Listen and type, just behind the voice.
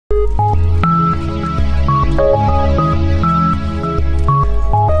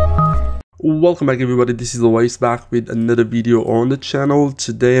Welcome back everybody, this is Awais back with another video on the channel.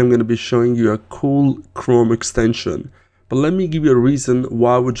 Today I'm going to be showing you a cool Chrome extension. But let me give you a reason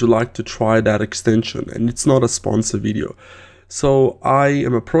why would you like to try that extension, and it's not a sponsor video. So I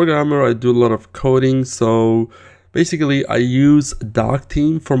am a programmer, I do a lot of coding, so basically I use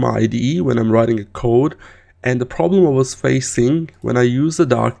Darktheme for my IDE when I'm writing a code. And the problem I was facing when I use the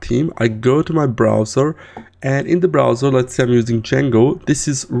Darktheme, I go to my browser, and in the browser, let's say I'm using Django, this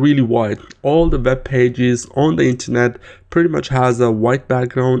is really white. All the web pages on the internet pretty much has a white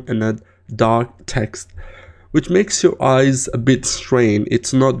background and a dark text, which makes your eyes a bit strained.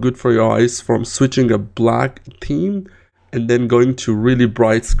 It's not good for your eyes from switching a black theme and then going to really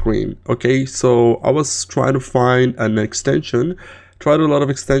bright screen. Okay, so I was trying to find an extension. Tried a lot of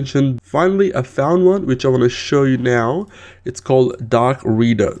extension. Finally, I found one which I want to show you now. It's called Dark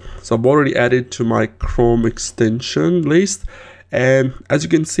Reader. So I've already added to my Chrome extension list. And as you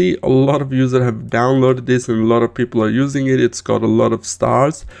can see, a lot of users have downloaded this and a lot of people are using it. It's got a lot of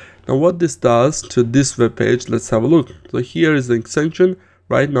stars. Now what this does to this web page, let's have a look. So here is the extension.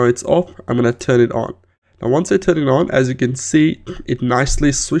 Right now it's off. I'm going to turn it on. Now once I turn it on, as you can see, it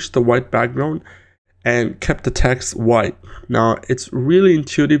nicely switched the white background and kept the text white. Now it's really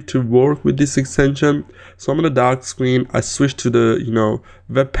intuitive to work with this extension. So I'm on a dark screen, I switch to the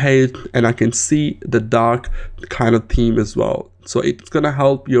web page, and I can see the dark kind of theme as well. So it's gonna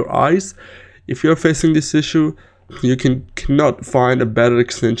help your eyes. If you're facing this issue, you cannot find a better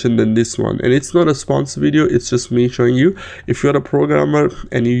extension than this one. And it's not a sponsor video, it's just me showing you. If you're a programmer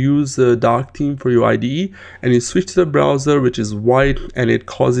and you use the Darktheme for your IDE and you switch to the browser which is white and it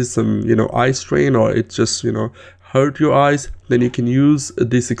causes some eye strain, or it just hurt your eyes, then you can use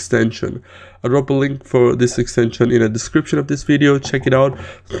this extension. I'll drop a link for this extension in the description of this video. Check it out.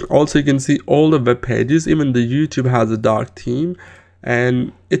 Also, you can see all the web pages. Even the YouTube has a Darktheme,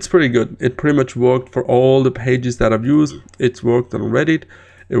 and it's pretty good. It pretty much worked for all the pages that I've used. It's worked on Reddit,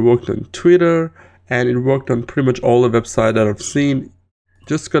 it worked on Twitter, and it worked on pretty much all the websites that I've seen.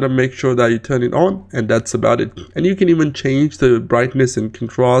 Just gotta make sure that you turn it on, and that's about it. And you can even change the brightness and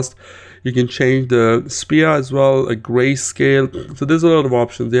contrast. You can change the speed as well, a grayscale. So there's a lot of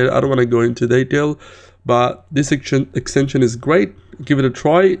options there. I don't want to go into detail, but this extension is great. Give it a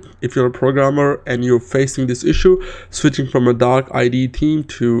try if you're a programmer and you're facing this issue, switching from a dark IDE theme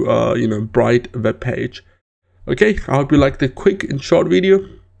to bright web page. Okay, I hope you liked the quick and short video.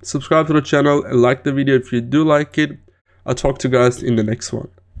 Subscribe to the channel and like the video if you do like it. I'll talk to you guys in the next one.